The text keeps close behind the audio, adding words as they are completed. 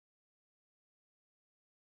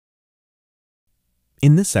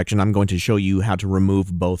In this section, I'm going to show you how to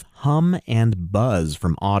remove both hum and buzz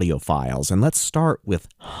from audio files. And let's start with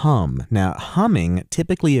hum. Now, humming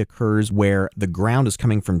typically occurs where the ground is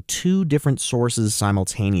coming from two different sources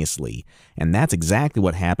simultaneously. And that's exactly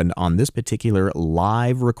what happened on this particular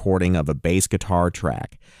live recording of a bass guitar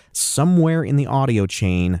track. Somewhere in the audio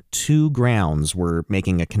chain, two grounds were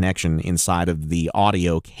making a connection inside of the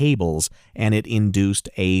audio cables, and it induced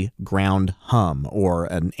a ground hum, or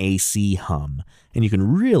an AC hum. And you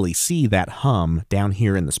can really see that hum down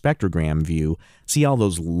here in the spectrogram view. See all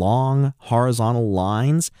those long horizontal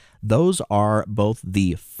lines? Those are both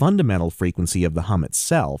the fundamental frequency of the hum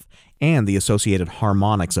itself and the associated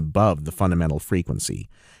harmonics above the fundamental frequency.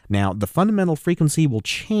 Now, the fundamental frequency will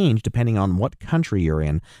change depending on what country you're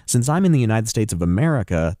in. Since I'm in the United States of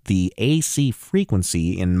America, the AC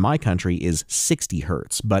frequency in my country is 60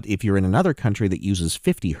 hertz. But if you're in another country that uses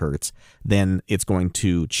 50 hertz, then it's going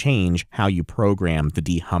to change how you program the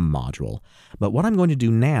dehum module. But what I'm going to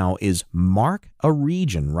do now is mark a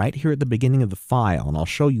region right here at the beginning of the file, and I'll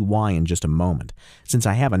show you why in just a moment. Since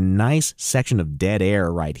I have a nice section of dead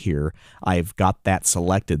air right here, I've got that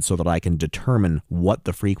selected so that I can determine what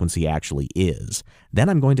the frequency actually is. Then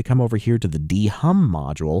I'm going to come over here to the dehum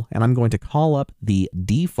module, and I'm going to call up the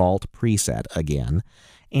default preset again.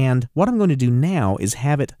 And what I'm going to do now is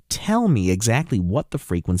have it tell me exactly what the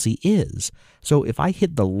frequency is. So if I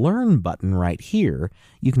hit the Learn button right here,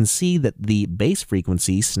 you can see that the bass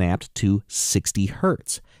frequency snapped to 60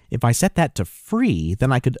 hertz. If I set that to free,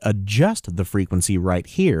 then I could adjust the frequency right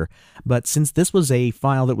here. But since this was a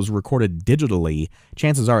file that was recorded digitally,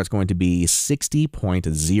 chances are it's going to be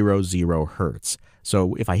 60.00 hertz.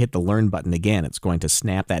 So if I hit the Learn button again, it's going to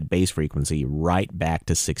snap that bass frequency right back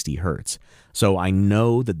to 60 hertz. So I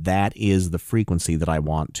know that that is the frequency that I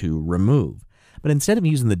want to remove. But instead of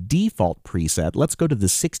using the default preset, let's go to the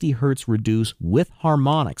 60 hertz reduce with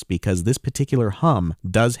harmonics, because this particular hum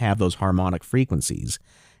does have those harmonic frequencies.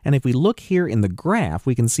 And if we look here in the graph,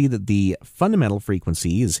 we can see that the fundamental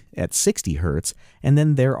frequency is at 60 hertz, and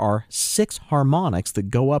then there are 6 harmonics that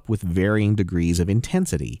go up with varying degrees of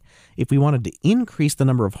intensity. If we wanted to increase the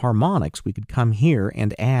number of harmonics, we could come here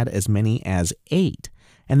and add as many as 8.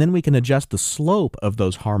 And then we can adjust the slope of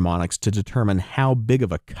those harmonics to determine how big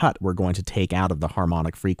of a cut we're going to take out of the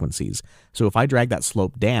harmonic frequencies. So if I drag that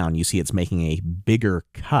slope down, you see it's making a bigger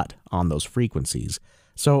cut on those frequencies.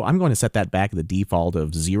 So I'm going to set that back to the default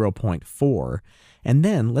of 0.4, and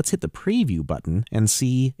then let's hit the preview button and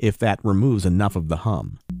see if that removes enough of the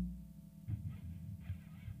hum.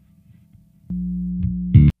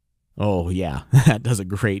 Oh yeah, that does a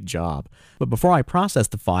great job. But before I process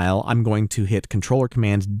the file, I'm going to hit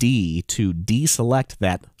Controller-Command-D to deselect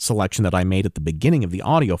that selection that I made at the beginning of the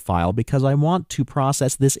audio file, because I want to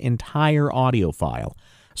process this entire audio file.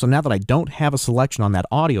 So now that I don't have a selection on that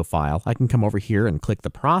audio file, I can come over here and click the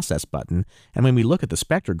Process button, and when we look at the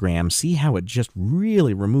spectrogram, see how it just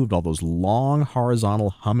really removed all those long horizontal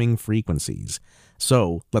humming frequencies.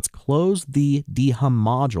 So let's close the dehum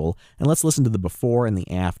module, and let's listen to the before and the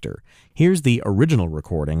after. Here's the original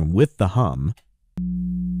recording with the hum.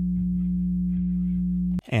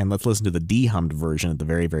 And let's listen to the dehummed version at the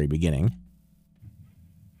very, very beginning.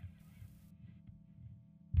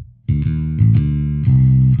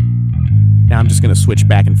 Now I'm just going to switch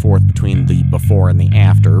back and forth between the before and the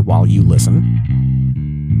after while you listen.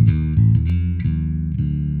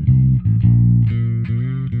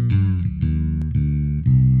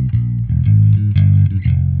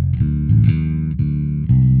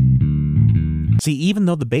 See, even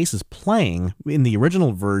though the bass is playing, in the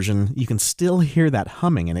original version, you can still hear that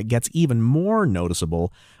humming, and it gets even more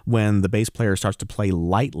noticeable when the bass player starts to play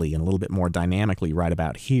lightly and a little bit more dynamically right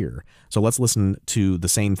about here. So let's listen to the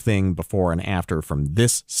same thing before and after from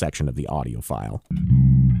this section of the audio file.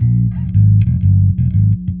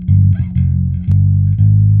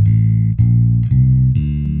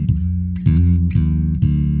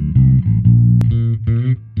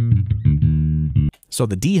 So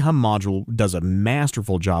the dehum module does a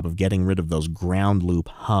masterful job of getting rid of those ground loop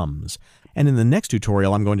hums. And in the next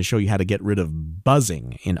tutorial, I'm going to show you how to get rid of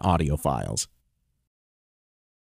buzzing in audio files.